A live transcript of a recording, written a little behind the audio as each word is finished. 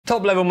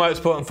Top level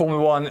motorsport in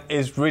Formula 1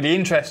 is really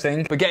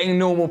interesting, but getting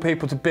normal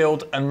people to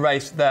build and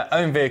race their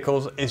own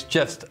vehicles is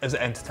just as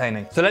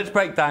entertaining. So let's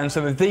break down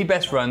some of the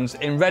best runs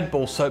in Red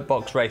Bull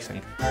Soapbox Racing.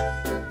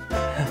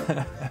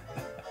 It's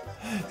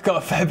got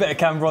a fair bit of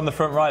camber on the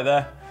front right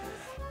there.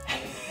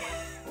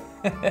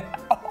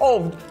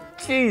 Oh,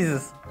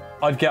 Jesus.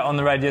 I'd get on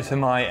the radio to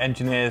my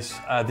engineers.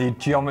 The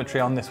geometry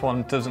on this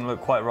one doesn't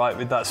look quite right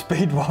with that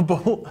speed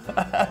wobble.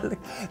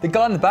 The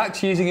guy in the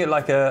back's using it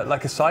like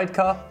a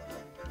sidecar,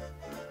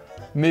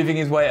 moving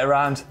his weight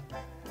around.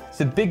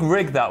 It's a big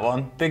rig, that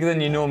one, bigger than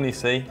you normally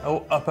see.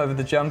 Oh, up over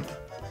the jump.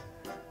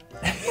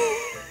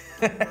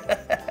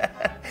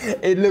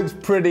 It looks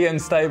pretty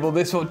unstable.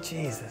 This one,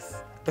 Jesus.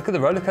 Look at the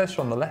roller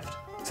coaster on the left.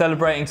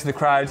 Celebrating to the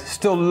crowd.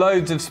 Still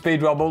loads of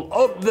speed wobble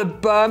up the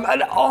berm,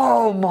 and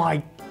oh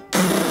my.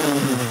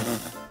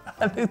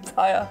 A new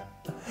tyre.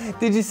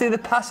 Did you see the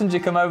passenger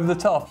come over the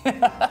top?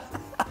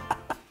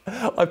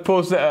 I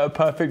paused it at a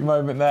perfect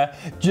moment there,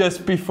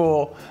 just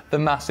before the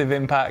massive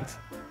impact.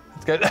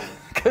 Let's go,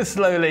 go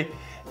slowly,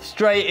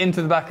 straight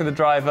into the back of the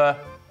driver.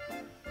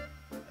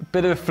 A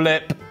bit of a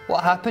flip.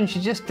 What happened? She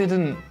just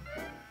didn't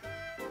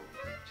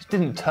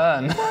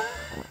turn.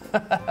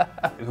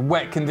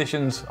 Wet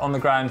conditions on the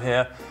ground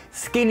here.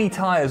 Skinny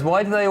tyres.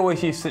 Why do they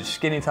always use such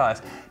skinny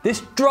tyres? This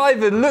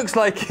driver looks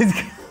like he's...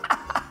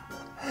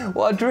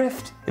 What a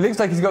drift. It looks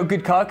like he's got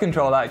good car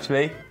control,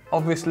 actually.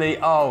 Obviously,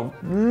 oh,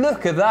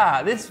 look at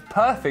that. This is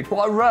perfect.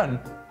 What a run.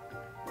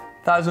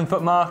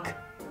 1,000-foot mark.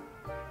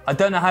 I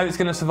don't know how it's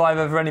going to survive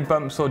over any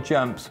bumps or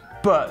jumps,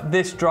 but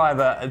this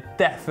driver has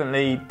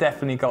definitely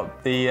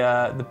got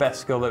the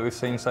best skill that we've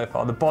seen so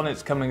far. The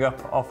bonnet's coming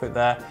up off it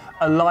there.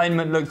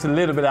 Alignment looks a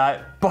little bit out.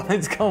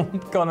 Bonnet's gone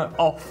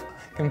off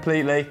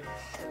completely.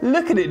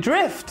 Look at it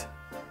drift.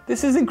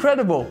 This is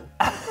incredible.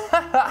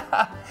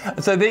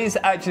 So these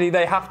actually,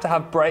 they have to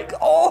have brake.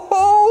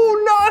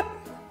 Oh no!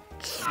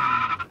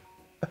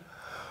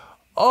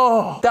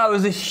 Oh, that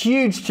was a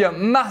huge jump,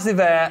 massive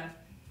air.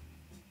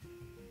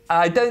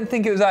 I don't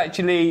think it was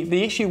actually,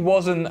 the issue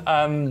wasn't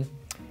the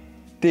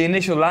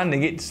initial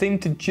landing. It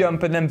seemed to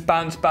jump and then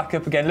bounce back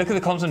up again. Look at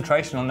the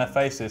concentration on their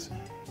faces.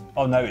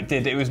 Oh no, it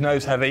did. It was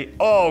nose heavy.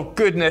 Oh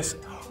goodness.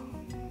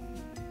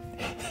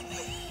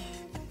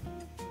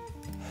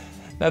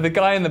 Now the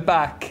guy in the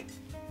back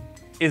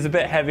is a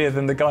bit heavier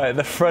than the guy at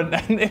the front,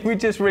 and if we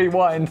just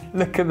rewind,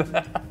 look at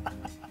that.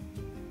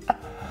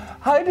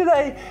 How did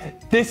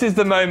this is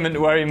the moment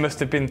where he must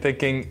have been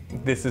thinking,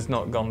 this has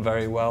not gone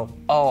very well.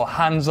 Oh,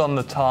 hands on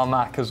the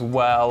tarmac as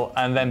well,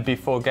 and then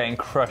before getting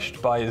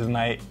crushed by his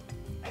mate.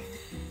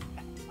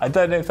 I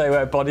don't know if they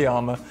wear body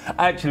armour.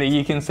 Actually,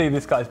 you can see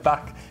this guy's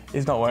back.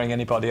 He's not wearing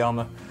any body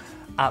armour.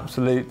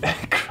 Absolute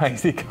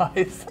crazy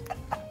guys.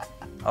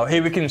 Oh,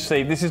 here we can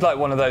see, this is like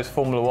one of those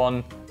Formula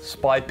 1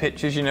 spy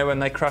pictures, you know, when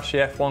they crash the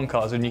F1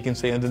 cars and you can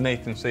see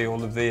underneath and see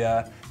all of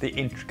the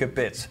intricate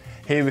bits.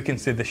 Here we can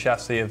see the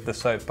chassis of the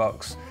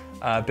Soapbox,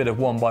 a bit of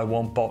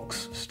 1x1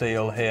 box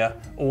steel here.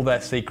 All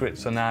their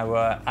secrets are now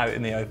out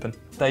in the open.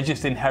 They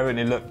just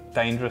inherently look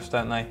dangerous,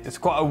 don't they? It's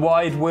quite a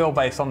wide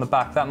wheelbase on the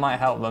back, that might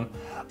help them.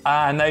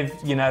 And they've,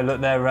 you know,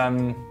 look,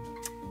 they're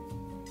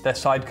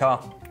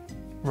sidecar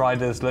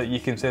riders, look, you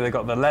can see they've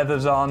got the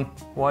leathers on.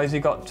 Why has he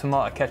got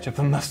tomato ketchup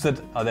and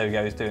mustard? Oh, there we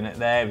go, he's doing it.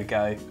 There we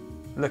go.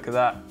 Look at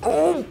that.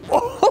 Oh!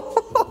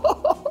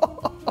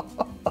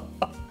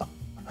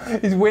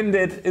 He's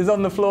winded. He's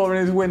on the floor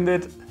and he's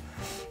winded.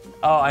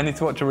 Oh, I need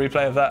to watch a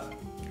replay of that.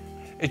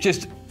 It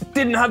just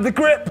didn't have the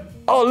grip.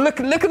 Oh, look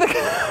at the...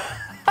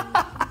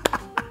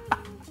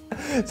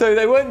 So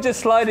they weren't just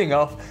sliding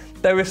off,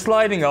 they were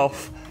sliding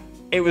off.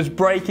 It was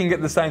braking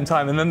at the same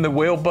time, and then the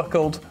wheel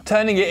buckled.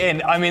 Turning it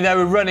in, I mean, they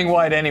were running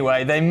wide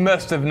anyway. They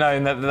must have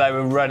known that they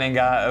were running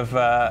out of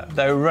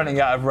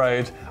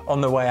road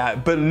on the way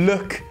out. But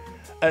look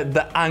at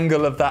the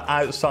angle of that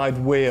outside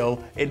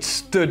wheel. It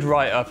stood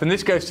right up, and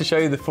this goes to show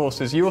you the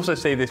forces. You also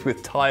see this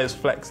with tyres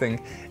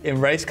flexing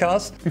in race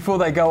cars. Before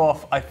they go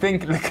off, I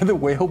think, look at the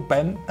wheel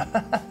bent.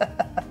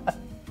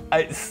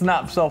 It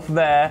snaps off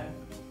there,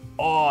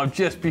 oh,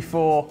 just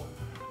before,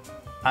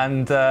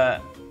 and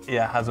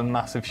yeah, has a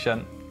massive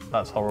shunt.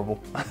 That's horrible.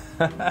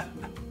 I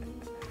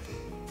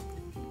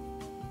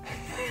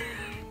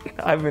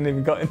haven't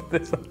even got into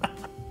this one.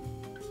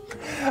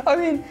 I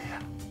mean,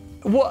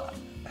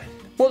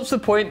 what's the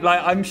point?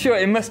 Like, I'm sure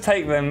it must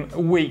take them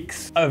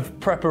weeks of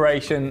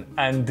preparation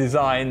and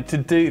design to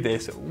do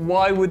this.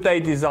 Why would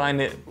they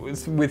design it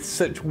with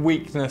such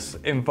weakness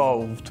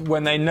involved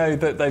when they know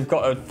that they've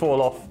got to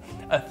fall off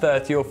a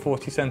 30 or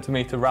 40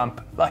 centimetre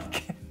ramp?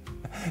 Like,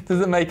 does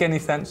it make any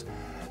sense?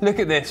 Look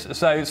at this,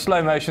 so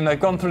slow motion, they've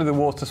gone through the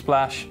water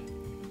splash,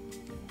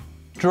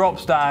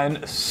 drops down.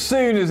 As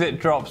soon as it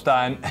drops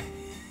down,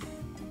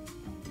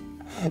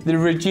 the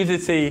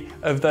rigidity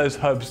of those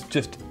hubs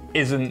just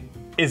isn't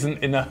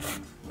enough.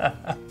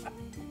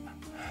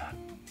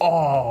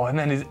 Oh, and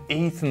then he's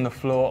eaten the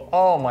floor.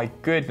 Oh my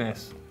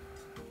goodness.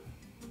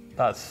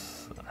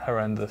 That's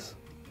horrendous.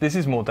 This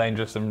is more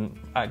dangerous than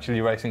actually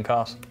racing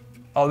cars.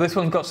 Oh, this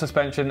one's got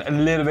suspension a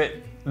little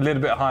bit A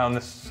little bit high on the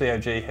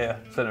COG here.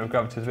 Centre of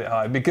gravity is a bit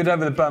high. It'd be good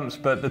over the bumps,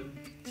 but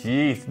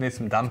geez, need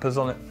some dampers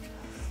on it.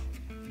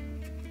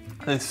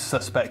 This is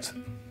suspect.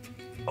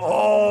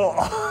 Oh!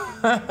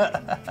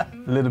 A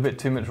little bit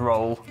too much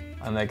roll,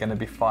 and they're going to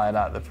be fired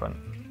out the front.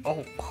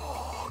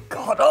 Oh,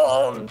 God,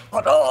 on!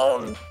 God,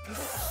 on!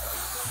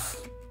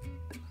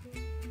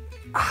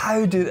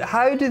 How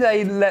do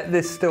they let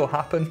this still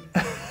happen?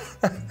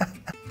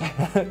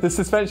 The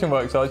suspension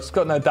works, so I just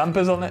got no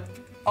dampers on it.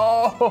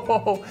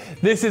 Oh,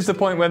 this is the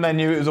point when they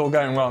knew it was all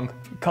going wrong.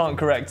 Can't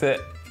correct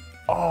it.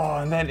 Oh,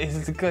 and then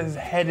it's got his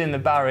head in the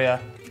barrier.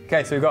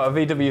 Okay, so we've got a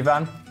VW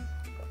van.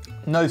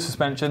 No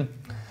suspension.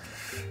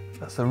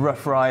 That's a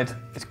rough ride.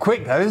 It's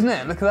quick though, isn't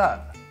it? Look at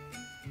that.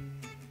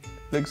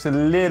 Looks a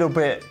little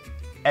bit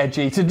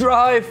edgy to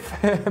drive.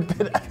 There's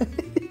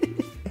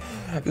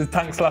a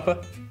tank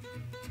slapper.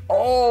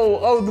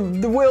 Oh,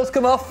 the wheels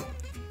come off.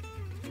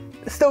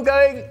 It's still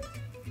going.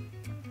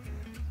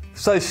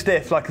 So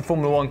stiff, like a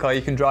Formula 1 car,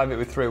 you can drive it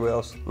with 3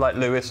 wheels, like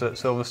Lewis at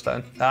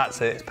Silverstone. That's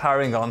it, it's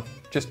powering on.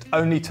 Just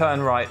only turn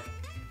right.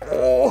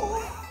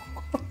 Oh.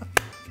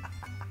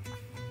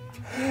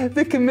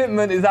 The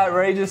commitment is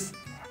outrageous.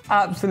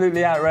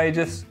 Absolutely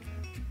outrageous.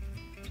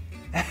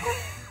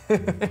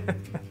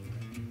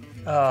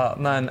 Oh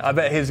man, I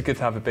bet he's good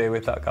to have a beer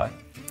with, that guy.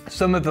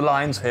 Some of the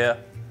lines here,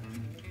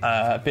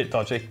 a bit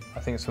dodgy. I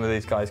think some of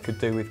these guys could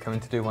do with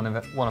coming to do one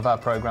of our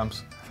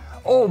programs.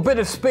 Oh, a bit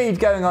of speed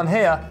going on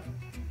here.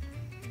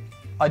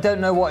 I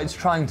don't know what it's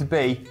trying to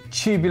be.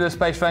 Tubular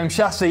space frame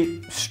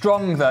chassis,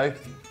 strong though.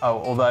 Oh,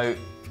 although,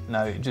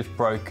 no, it just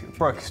broke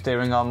a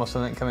steering arm or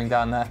something coming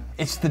down there.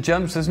 It's the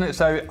jumps, isn't it?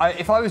 So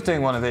if I was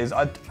doing one of these,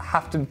 I'd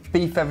have to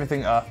beef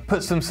everything up,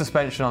 put some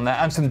suspension on there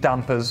and some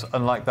dampers,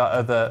 unlike that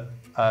other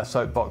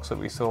soapbox that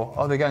we saw.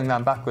 Oh, they're going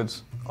down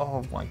backwards.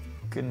 Oh my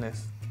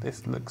goodness,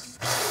 this looks...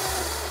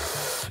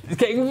 It's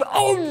getting...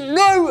 Oh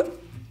no!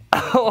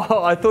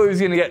 Oh, I thought he was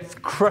gonna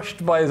get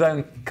crushed by his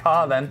own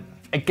car then.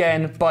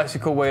 Again,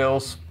 bicycle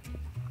wheels.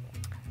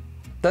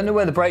 Don't know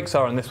where the brakes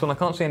are on this one. I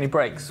can't see any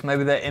brakes.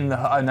 Maybe they're in the...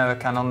 Oh no, I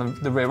can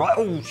on the rear. Right.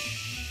 Oh,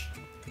 shh.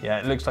 Yeah,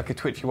 it looks like a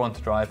twitchy one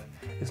to drive.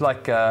 It's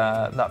like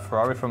that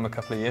Ferrari from a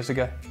couple of years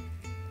ago.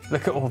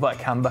 Look at all that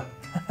camber.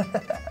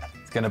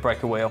 It's going to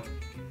break a wheel.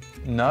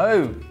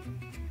 No.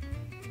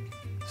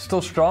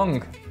 Still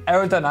strong.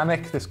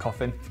 Aerodynamic, this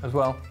coffin as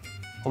well.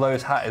 Although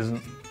his hat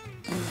isn't.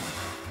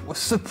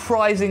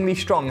 Surprisingly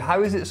strong.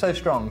 How is it so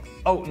strong?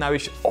 Oh, now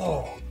he's...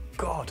 Oh,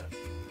 God.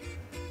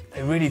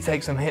 They really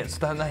take some hits,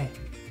 don't they?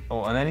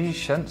 Oh, and then he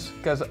shunts.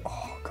 Goes,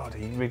 oh God,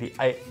 he really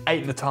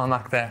ate the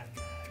tarmac there.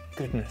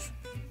 Goodness.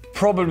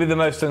 Probably the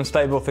most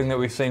unstable thing that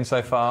we've seen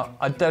so far.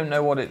 I don't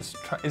know what it's...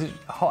 Is it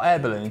a hot air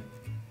balloon?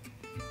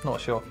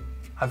 Not sure.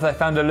 Have they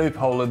found a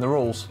loophole in the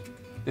rules?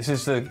 This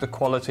is the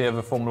quality of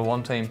a Formula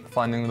 1 team,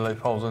 finding the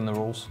loopholes in the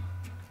rules.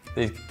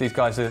 These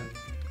guys are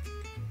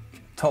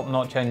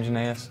top-notch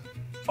engineers.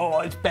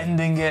 Oh, it's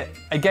bending it.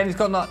 Again, it's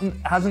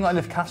hasn't got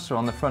enough caster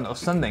on the front or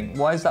something.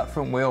 Why is that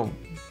front wheel...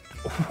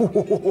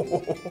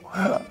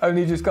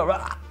 Only just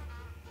got...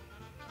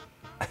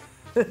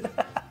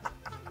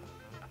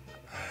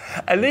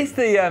 At least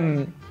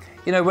the,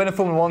 you know, when a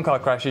Formula 1 car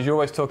crashes, you're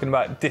always talking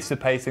about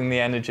dissipating the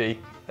energy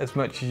as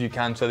much as you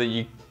can so that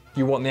you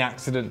want the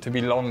accident to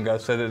be longer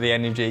so that the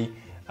energy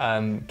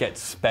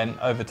gets spent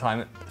over time.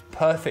 It's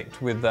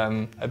perfect with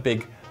a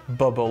big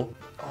bubble.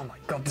 Oh my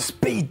God, the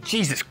speed,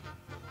 Jesus,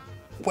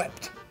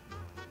 wept.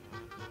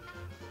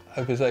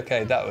 Hope it's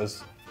okay, that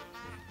was...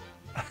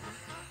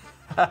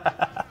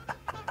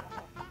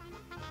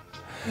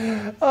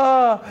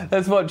 Oh,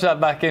 let's watch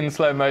that back in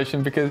slow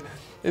motion because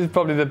it's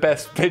probably the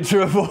best picture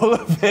of all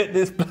of it,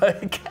 this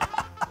bloke.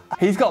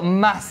 He's got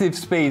massive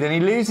speed and he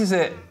loses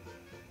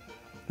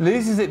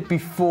it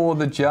before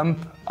the jump.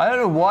 I don't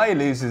know why he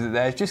loses it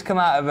there. It's just come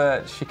out of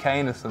a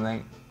chicane or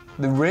something.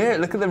 The rear,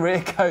 look at the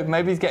rear code.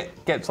 Maybe he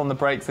gets on the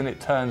brakes and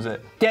it turns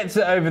it. Gets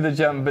it over the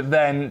jump, but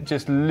then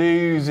just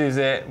loses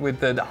it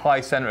with the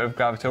high center of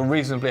gravity, or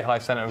reasonably high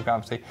center of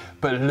gravity.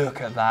 But look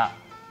at that.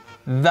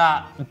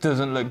 That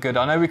doesn't look good.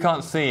 I know we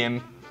can't see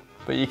him,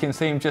 but you can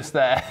see him just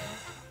there.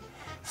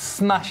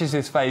 Smashes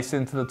his face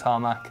into the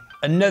tarmac.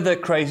 Another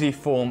crazy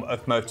form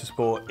of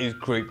motorsport is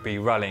Group B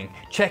rallying.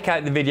 Check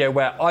out the video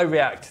where I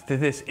react to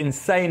this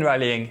insane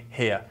rallying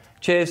here.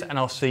 Cheers, and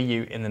I'll see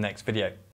you in the next video.